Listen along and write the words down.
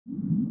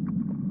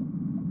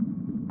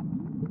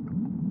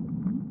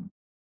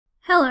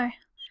Hello,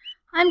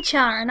 I'm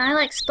Char and I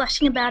like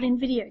splashing about in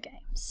video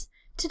games.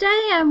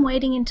 Today I'm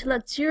wading into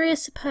Luxuria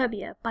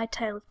Superbia by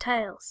Tale of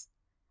Tales.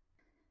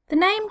 The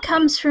name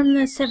comes from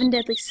the 7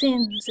 deadly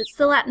sins. It's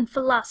the Latin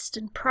for lust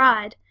and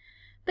pride,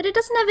 but it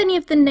doesn't have any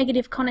of the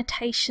negative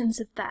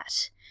connotations of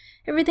that.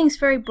 Everything's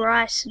very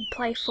bright and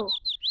playful.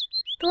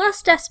 The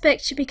lust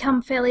aspect should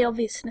become fairly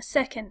obvious in a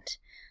second.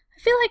 I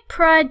feel like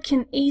pride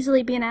can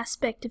easily be an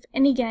aspect of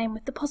any game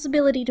with the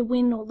possibility to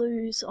win or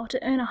lose or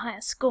to earn a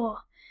higher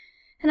score.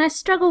 And I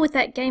struggle with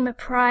that game of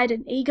pride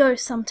and ego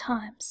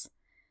sometimes.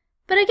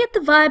 But I get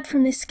the vibe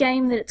from this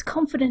game that it's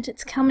confident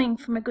it's coming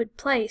from a good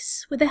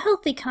place, with a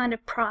healthy kind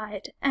of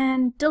pride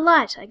and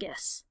delight, I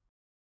guess.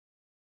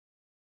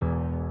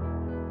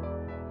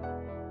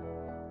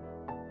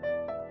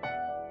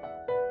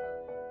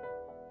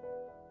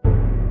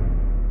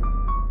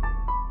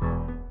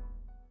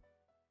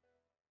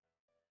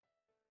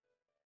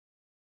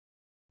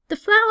 The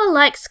flower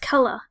likes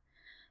colour.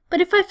 But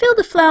if I fill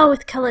the flower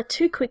with colour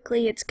too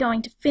quickly, it's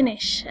going to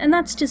finish, and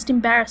that's just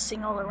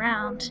embarrassing all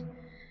around.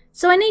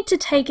 So I need to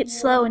take it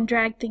slow and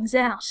drag things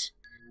out.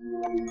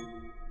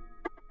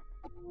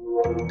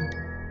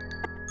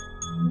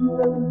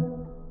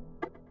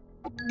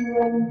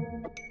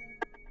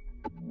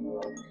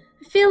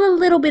 I feel a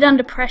little bit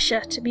under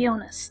pressure, to be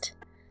honest.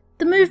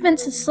 The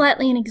movements are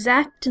slightly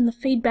inexact and the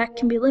feedback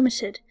can be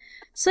limited,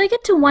 so I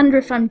get to wonder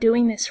if I'm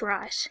doing this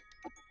right.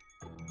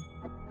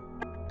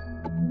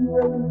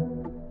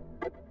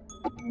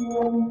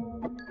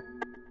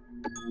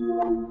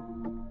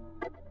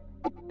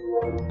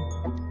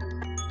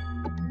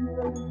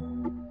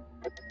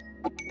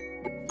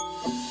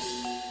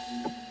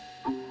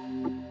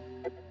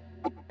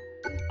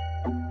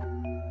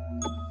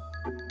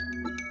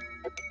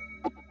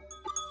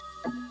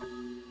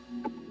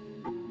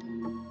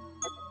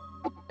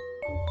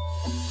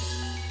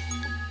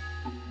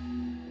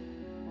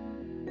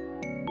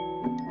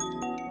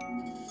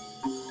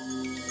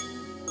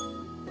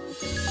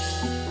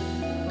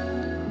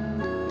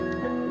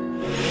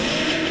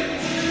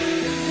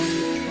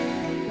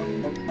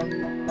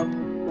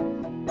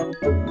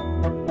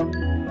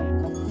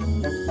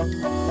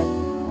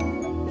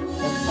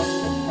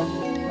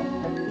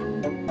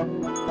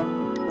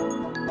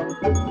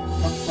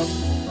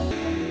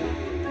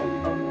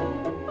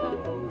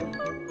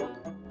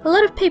 A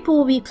lot of people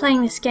will be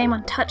playing this game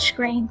on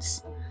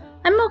touchscreens.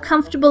 I'm more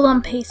comfortable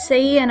on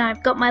PC and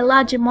I've got my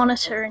larger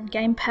monitor and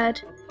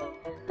gamepad.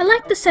 I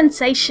like the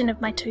sensation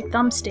of my two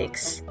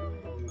thumbsticks.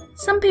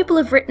 Some people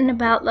have written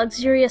about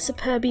Luxuria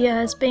Superbia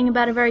as being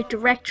about a very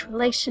direct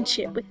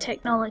relationship with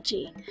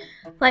technology,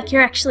 like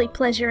you're actually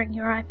pleasuring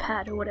your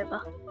iPad or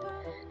whatever.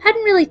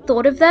 Hadn't really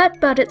thought of that,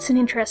 but it's an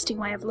interesting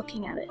way of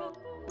looking at it.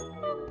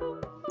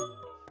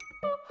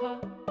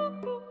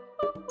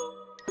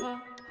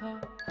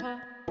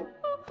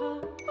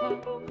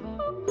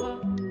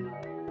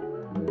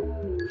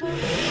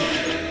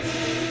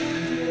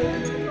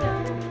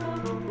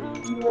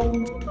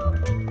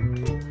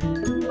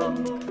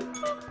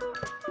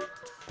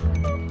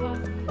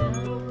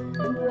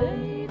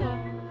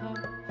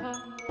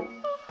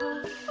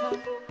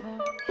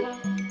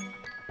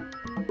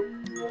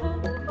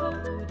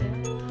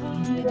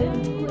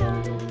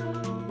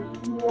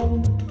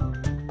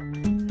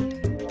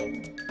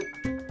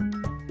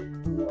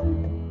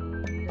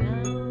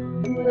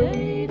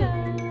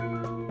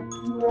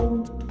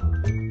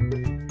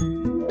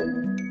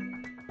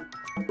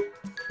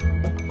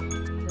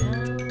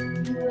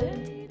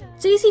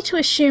 It's easy to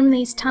assume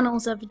these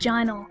tunnels are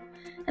vaginal,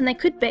 and they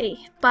could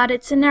be, but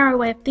it's a narrow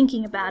way of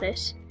thinking about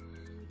it.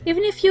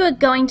 Even if you are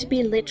going to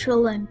be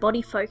literal and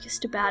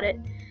body-focused about it,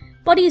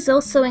 bodies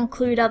also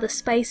include other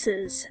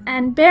spaces,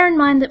 and bear in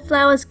mind that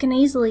flowers can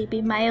easily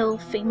be male,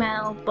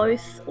 female,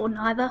 both, or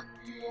neither.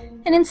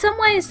 And in some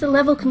ways the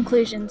level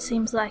conclusion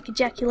seems like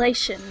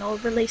ejaculation or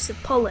release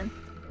of pollen.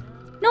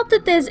 Not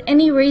that there's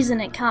any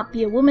reason it can't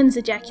be a woman's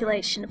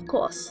ejaculation, of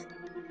course.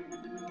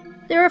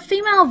 There are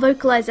female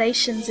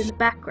vocalizations in the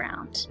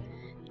background.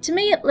 To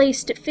me at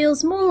least, it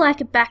feels more like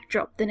a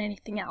backdrop than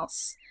anything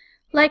else.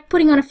 Like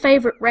putting on a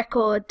favourite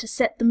record to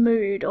set the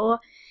mood,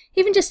 or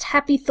even just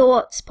happy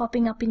thoughts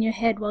popping up in your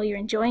head while you're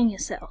enjoying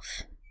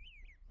yourself.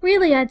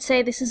 Really, I'd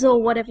say this is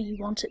all whatever you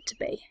want it to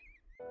be.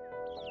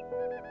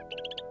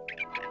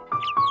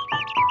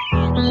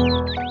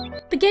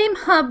 The game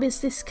hub is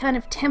this kind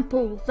of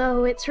temple,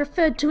 though it's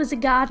referred to as a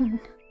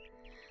garden.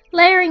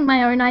 Layering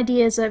my own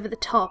ideas over the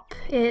top,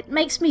 it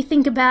makes me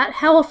think about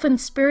how often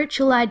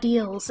spiritual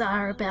ideals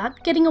are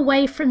about getting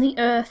away from the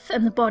earth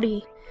and the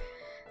body,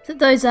 that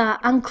those are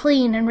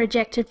unclean and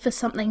rejected for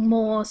something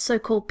more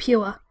so-called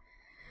pure.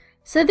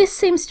 So this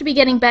seems to be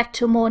getting back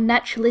to a more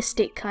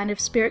naturalistic kind of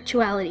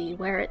spirituality,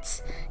 where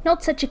it's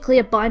not such a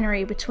clear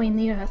binary between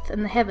the earth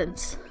and the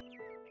heavens.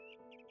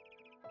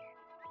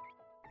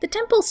 The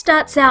temple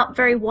starts out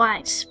very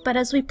white, but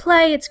as we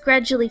play it's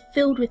gradually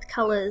filled with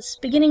colours,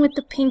 beginning with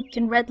the pink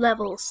and red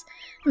levels,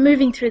 and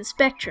moving through the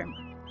spectrum.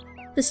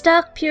 The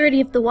stark purity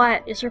of the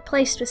white is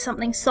replaced with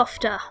something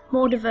softer,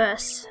 more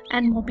diverse,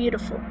 and more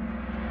beautiful.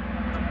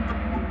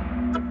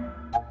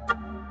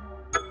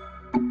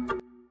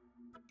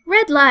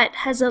 light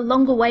has a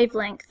longer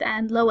wavelength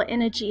and lower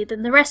energy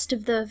than the rest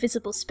of the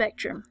visible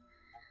spectrum.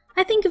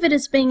 I think of it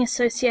as being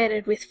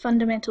associated with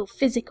fundamental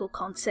physical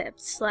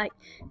concepts like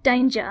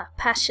danger,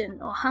 passion,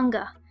 or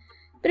hunger,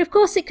 but of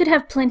course it could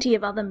have plenty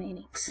of other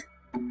meanings.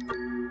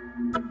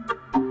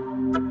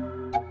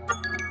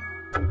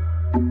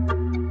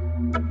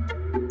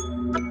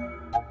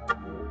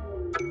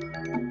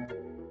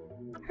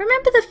 I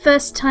remember the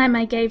first time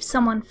I gave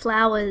someone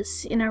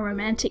flowers in a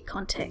romantic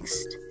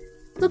context.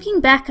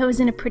 Looking back, I was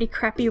in a pretty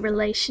crappy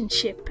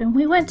relationship and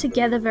we weren't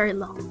together very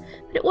long,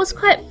 but it was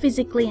quite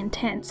physically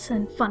intense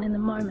and fun in the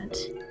moment.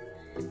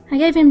 I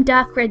gave him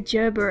dark red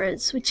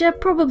gerberas, which are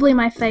probably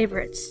my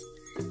favourites,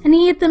 and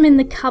he hid them in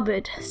the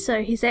cupboard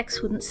so his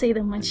ex wouldn't see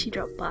them when she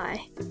dropped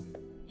by.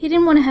 He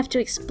didn't want to have to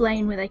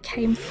explain where they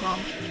came from.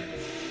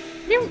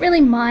 I didn't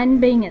really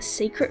mind being a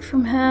secret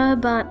from her,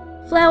 but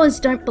flowers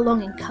don't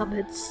belong in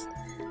cupboards.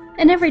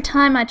 And every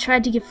time I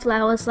tried to give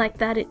flowers like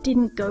that, it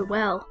didn't go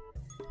well.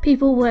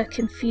 People were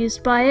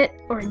confused by it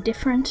or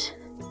indifferent.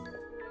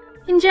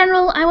 In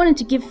general, I wanted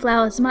to give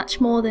flowers much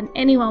more than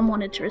anyone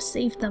wanted to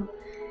receive them.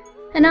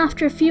 And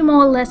after a few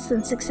more less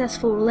than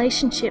successful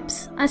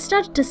relationships, I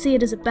started to see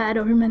it as a bad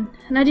omen,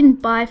 and I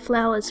didn't buy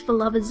flowers for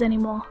lovers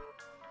anymore.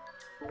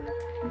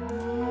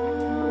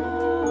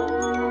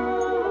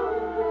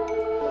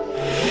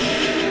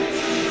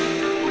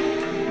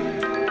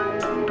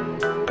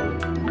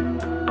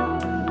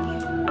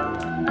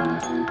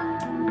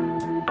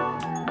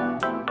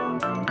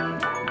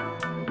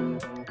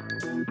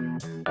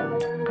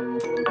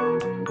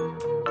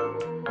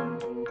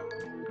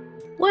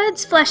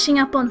 Words flashing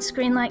up on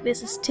screen like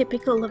this is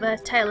typical of a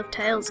Tale of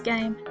Tales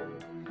game.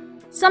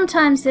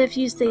 Sometimes they've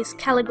used these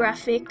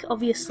calligraphic,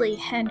 obviously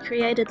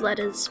hand-created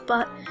letters,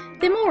 but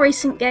their more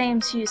recent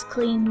games use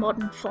clean,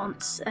 modern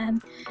fonts,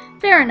 and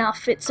fair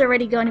enough, it's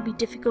already going to be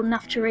difficult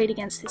enough to read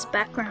against this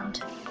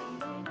background.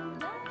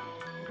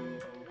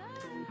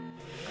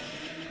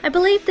 I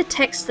believe the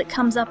text that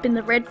comes up in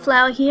the red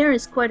flower here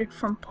is quoted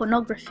from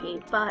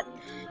pornography, but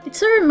it's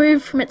so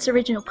removed from its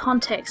original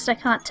context I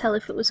can't tell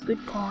if it was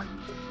good porn.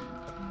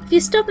 If you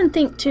stop and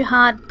think too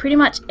hard, pretty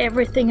much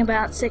everything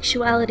about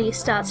sexuality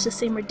starts to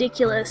seem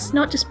ridiculous,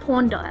 not just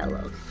porn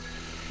dialogue,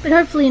 but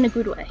hopefully in a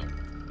good way.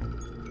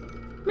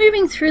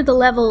 Moving through the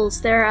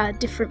levels, there are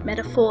different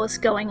metaphors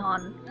going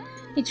on,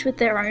 each with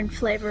their own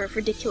flavour of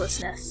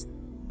ridiculousness.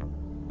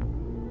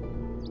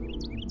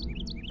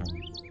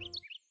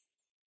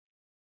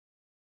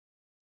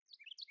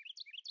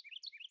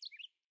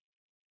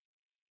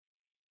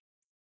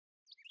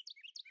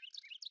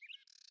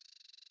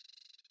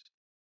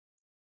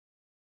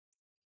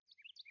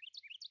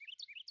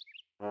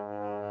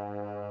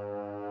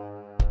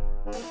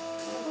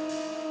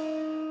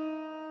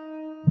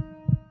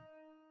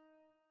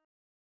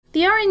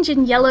 The orange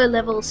and yellow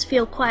levels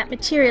feel quite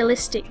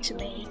materialistic to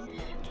me,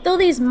 with all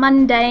these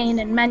mundane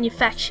and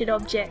manufactured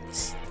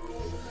objects.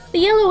 The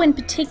yellow in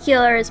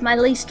particular is my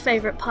least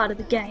favourite part of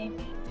the game.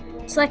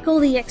 It's like all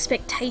the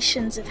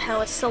expectations of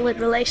how a solid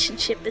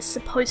relationship is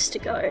supposed to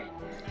go.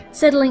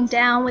 Settling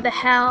down with a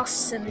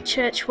house and the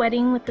church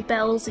wedding with the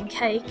bells and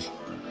cake.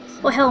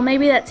 Or hell,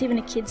 maybe that's even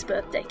a kid's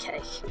birthday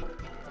cake.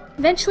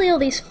 Eventually all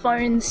these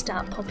phones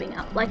start popping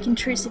up like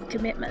intrusive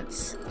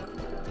commitments.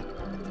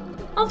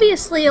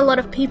 Obviously a lot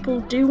of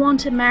people do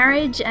want a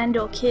marriage and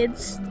or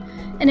kids,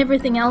 and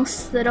everything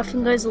else that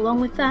often goes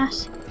along with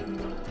that.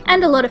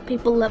 And a lot of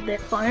people love their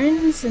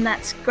phones, and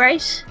that's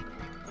great.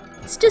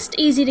 It's just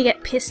easy to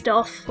get pissed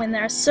off when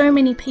there are so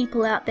many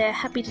people out there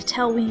happy to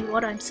tell me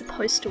what I'm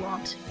supposed to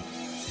want.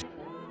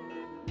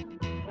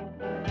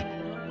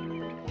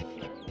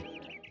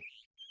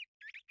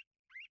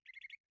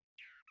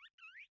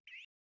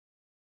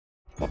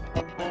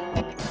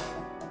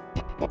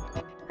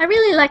 I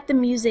really like the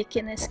music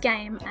in this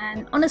game,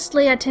 and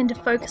honestly I tend to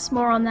focus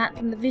more on that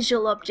than the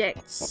visual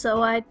objects,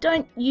 so I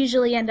don't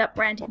usually end up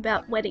ranting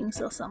about weddings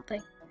or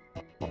something.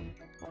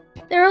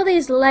 There are all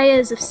these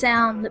layers of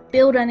sound that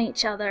build on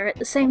each other at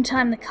the same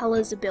time the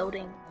colours are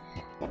building,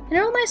 and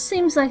it almost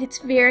seems like it's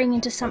veering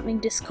into something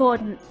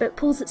discordant but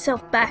pulls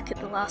itself back at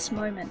the last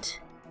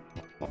moment.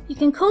 You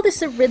can call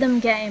this a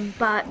rhythm game,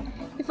 but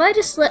if I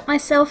just let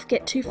myself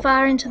get too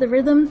far into the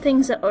rhythm,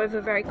 things are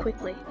over very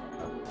quickly.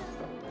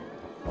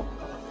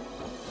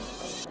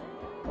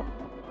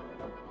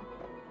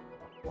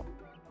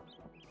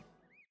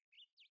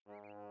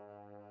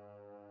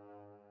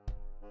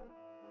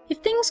 If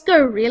things go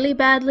really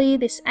badly,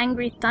 this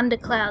angry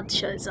thundercloud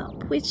shows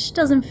up, which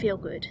doesn't feel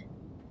good.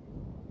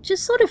 Which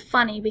is sort of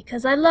funny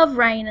because I love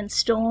rain and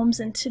storms,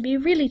 and to be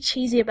really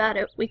cheesy about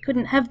it, we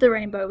couldn't have the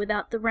rainbow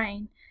without the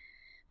rain.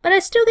 But I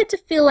still get to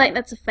feel like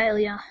that's a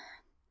failure.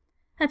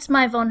 That's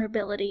my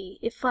vulnerability.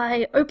 If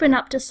I open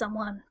up to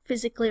someone,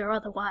 physically or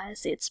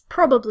otherwise, it's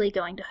probably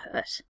going to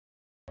hurt.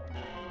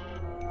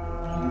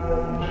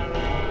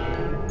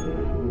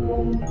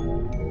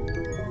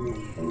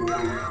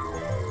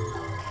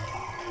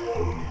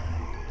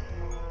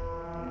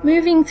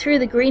 Moving through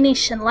the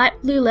greenish and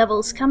light blue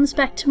levels comes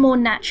back to more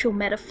natural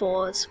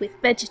metaphors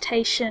with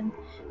vegetation,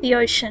 the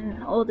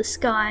ocean, or the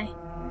sky.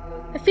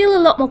 I feel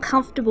a lot more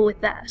comfortable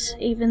with that,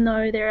 even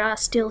though there are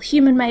still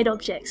human-made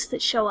objects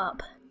that show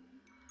up.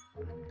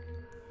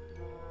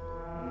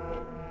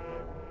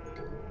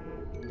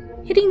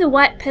 Hitting the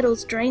white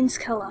petals drains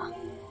colour.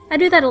 I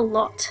do that a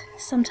lot,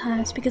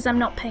 sometimes because I'm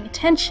not paying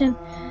attention,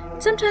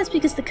 and sometimes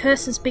because the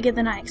curse is bigger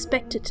than I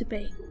expect it to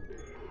be.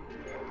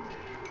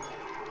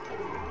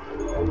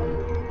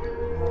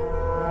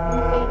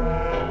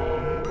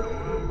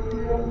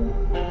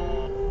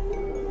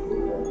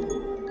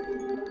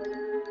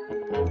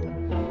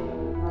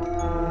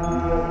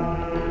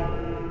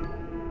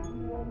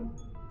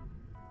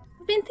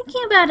 I've been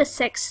thinking about a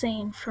sex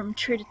scene from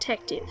True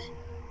Detective.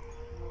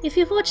 If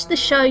you've watched the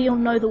show, you'll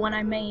know the one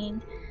I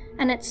mean,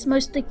 and it's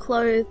mostly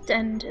clothed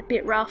and a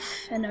bit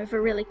rough and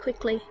over really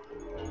quickly.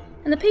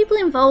 And the people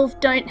involved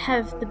don't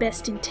have the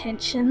best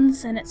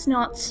intentions, and it's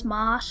not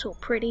smart or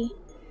pretty.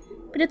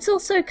 But it's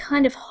also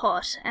kind of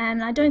hot,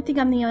 and I don't think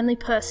I'm the only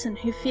person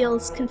who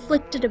feels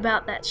conflicted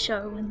about that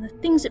show and the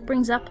things it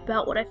brings up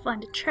about what I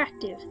find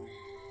attractive.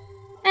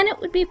 And it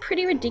would be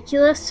pretty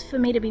ridiculous for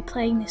me to be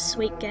playing this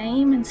sweet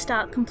game and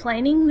start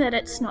complaining that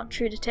it's not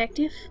True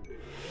Detective.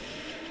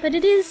 But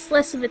it is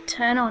less of a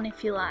turn-on,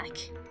 if you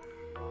like.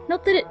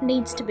 Not that it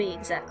needs to be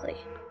exactly.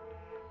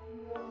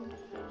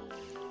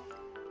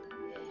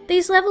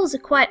 These levels are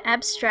quite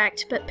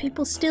abstract, but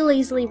people still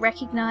easily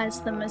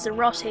recognise them as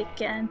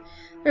erotic, and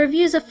the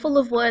reviews are full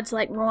of words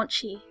like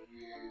raunchy.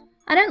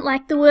 I don't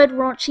like the word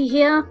raunchy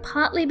here,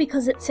 partly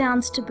because it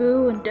sounds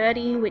taboo and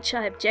dirty, which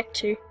I object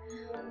to.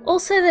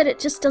 Also that it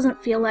just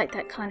doesn't feel like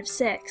that kind of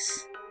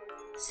sex.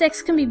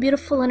 Sex can be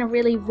beautiful in a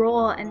really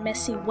raw and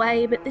messy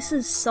way, but this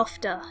is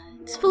softer.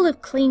 It's full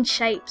of clean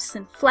shapes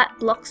and flat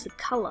blocks of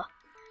colour.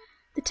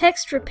 The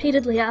text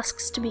repeatedly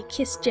asks to be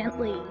kissed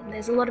gently, and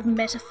there's a lot of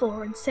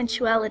metaphor and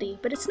sensuality,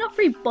 but it's not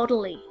very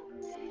bodily.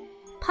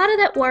 Part of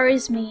that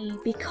worries me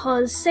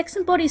because sex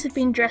and bodies have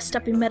been dressed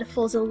up in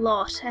metaphors a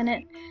lot, and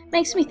it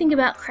makes me think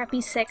about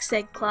crappy sex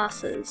ed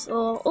classes,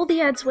 or all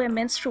the ads where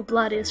menstrual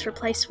blood is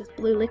replaced with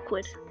blue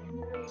liquid.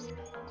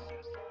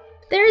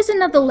 There is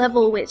another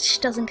level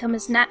which doesn't come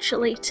as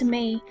naturally to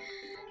me,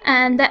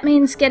 and that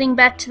means getting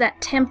back to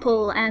that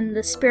temple and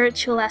the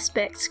spiritual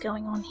aspects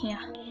going on here.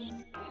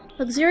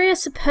 Luxuria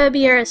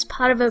Superbia is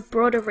part of a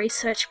broader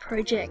research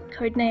project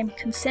codenamed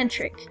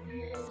Concentric,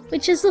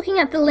 which is looking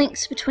at the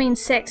links between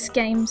sex,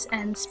 games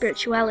and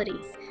spirituality.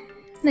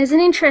 And there's an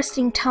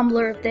interesting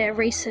Tumblr of their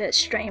research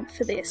stream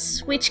for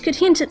this, which could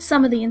hint at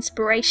some of the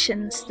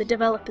inspirations the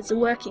developers are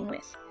working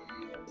with.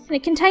 And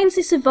it contains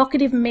this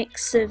evocative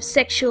mix of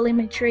sexual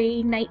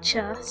imagery,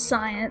 nature,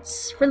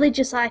 science,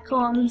 religious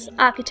icons,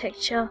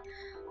 architecture,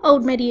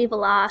 old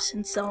medieval art,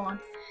 and so on.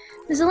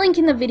 There's a link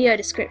in the video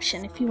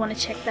description if you want to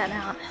check that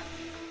out.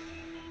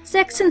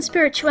 Sex and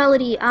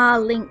spirituality are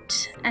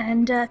linked,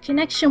 and a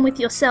connection with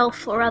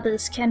yourself or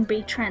others can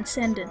be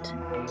transcendent.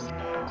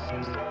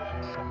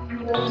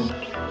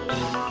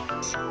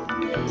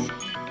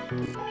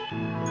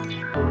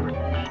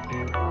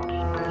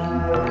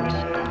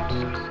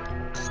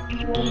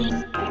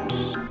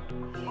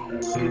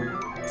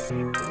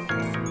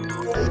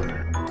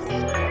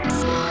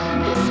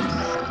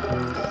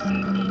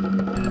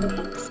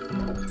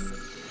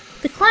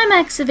 The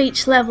climax of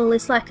each level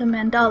is like a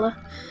mandala,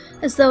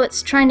 as though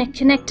it's trying to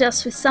connect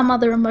us with some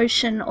other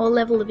emotion or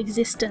level of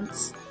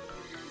existence.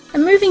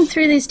 And moving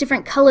through these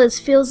different colours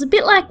feels a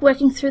bit like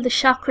working through the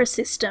chakra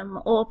system,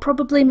 or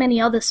probably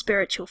many other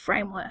spiritual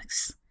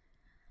frameworks.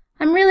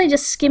 I'm really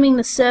just skimming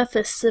the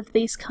surface of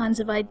these kinds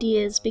of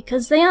ideas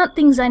because they aren't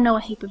things I know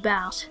a heap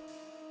about.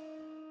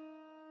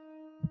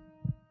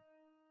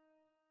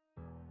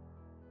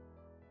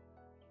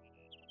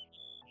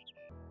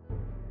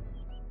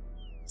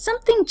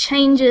 Something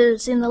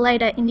changes in the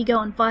later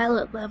indigo and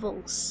violet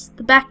levels.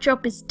 The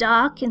backdrop is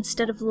dark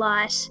instead of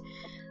light,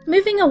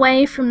 moving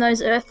away from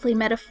those earthly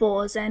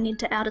metaphors and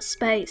into outer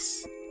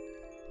space.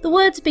 The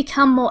words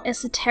become more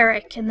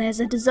esoteric, and there's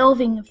a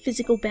dissolving of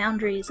physical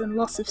boundaries and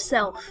loss of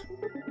self.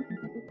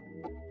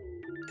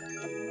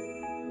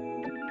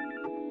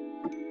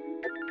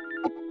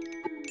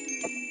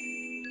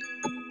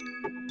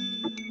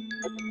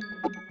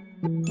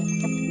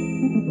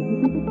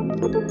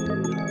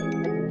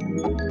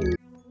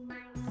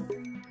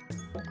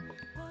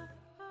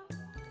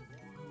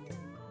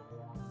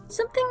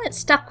 Something that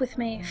stuck with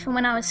me from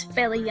when I was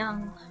fairly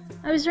young.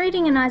 I was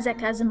reading an Isaac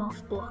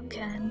Asimov book,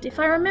 and if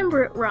I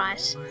remember it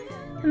right,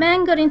 a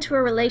man got into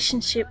a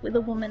relationship with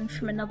a woman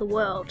from another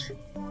world.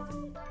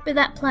 But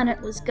that planet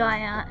was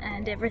Gaia,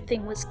 and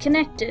everything was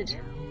connected.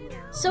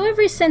 So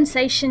every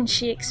sensation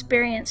she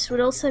experienced would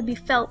also be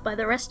felt by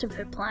the rest of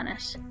her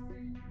planet.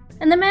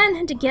 And the man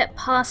had to get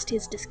past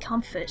his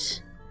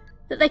discomfort.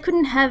 That they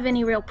couldn't have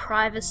any real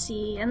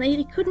privacy, and that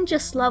he couldn't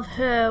just love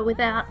her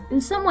without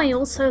in some way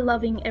also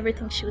loving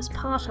everything she was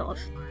part of.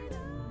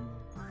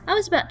 I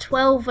was about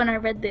 12 when I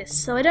read this,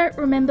 so I don't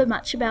remember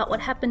much about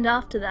what happened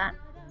after that,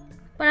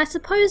 but I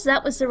suppose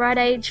that was the right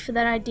age for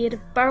that idea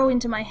to burrow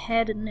into my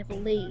head and never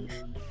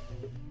leave.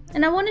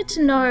 And I wanted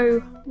to know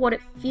what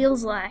it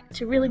feels like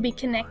to really be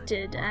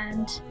connected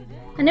and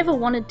I never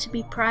wanted to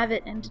be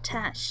private and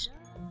detached.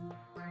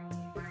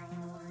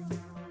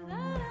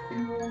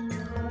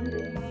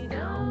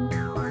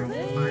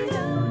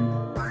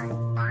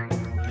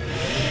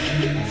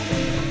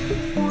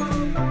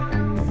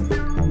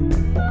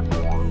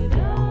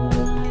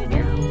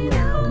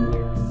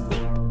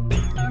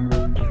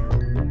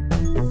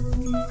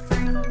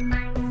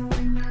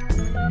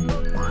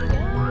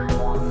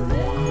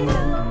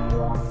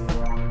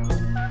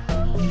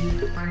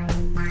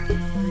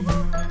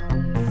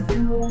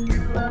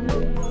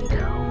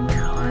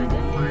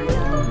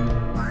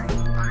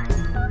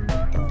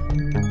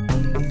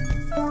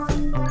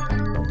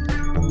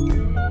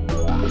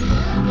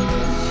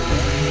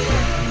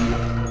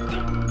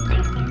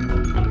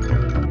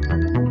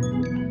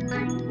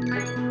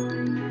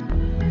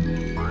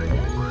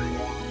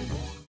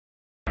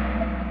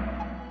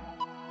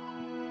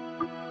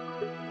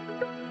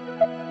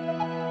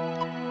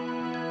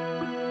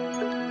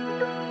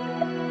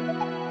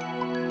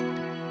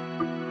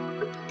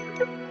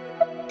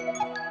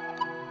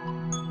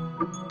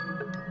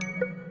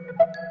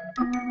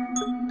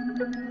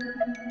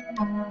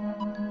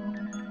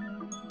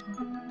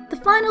 The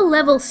final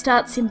level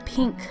starts in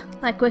pink,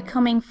 like we're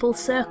coming full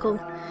circle,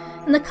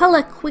 and the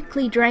colour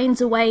quickly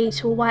drains away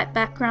to a white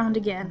background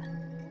again.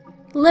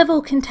 The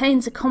level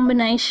contains a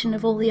combination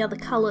of all the other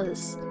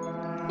colours.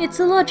 It's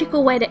a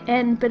logical way to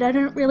end, but I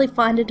don't really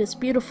find it as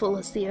beautiful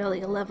as the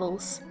earlier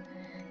levels.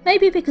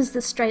 Maybe because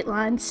the straight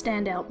lines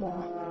stand out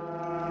more.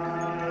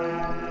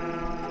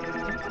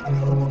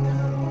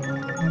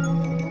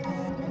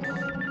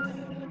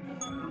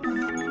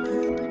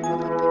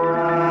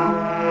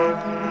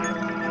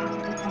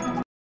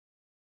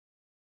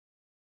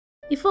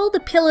 If all the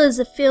pillars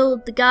are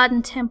filled, the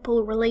garden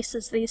temple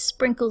releases these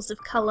sprinkles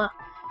of colour,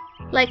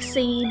 like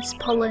seeds,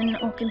 pollen,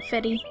 or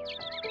confetti.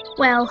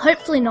 Well,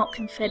 hopefully not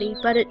confetti,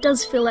 but it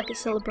does feel like a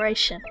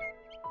celebration.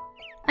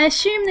 I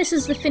assume this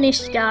is the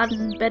finished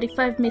garden, but if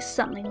I've missed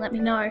something, let me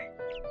know.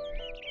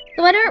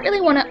 Though I don't really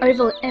want to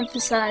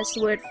overemphasize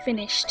the word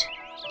finished.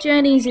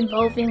 Journeys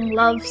involving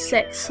love,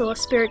 sex, or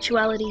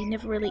spirituality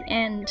never really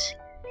end.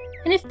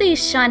 And if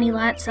these shiny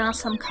lights are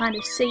some kind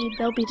of seed,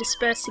 they'll be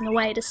dispersing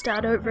away to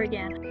start over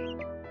again.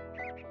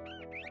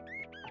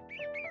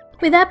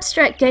 With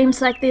abstract games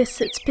like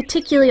this, it's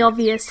particularly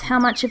obvious how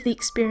much of the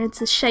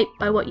experience is shaped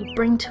by what you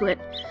bring to it.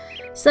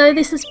 So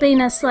this has been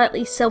a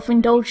slightly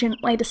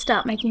self-indulgent way to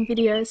start making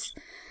videos.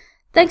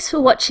 Thanks for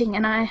watching,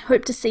 and I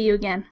hope to see you again.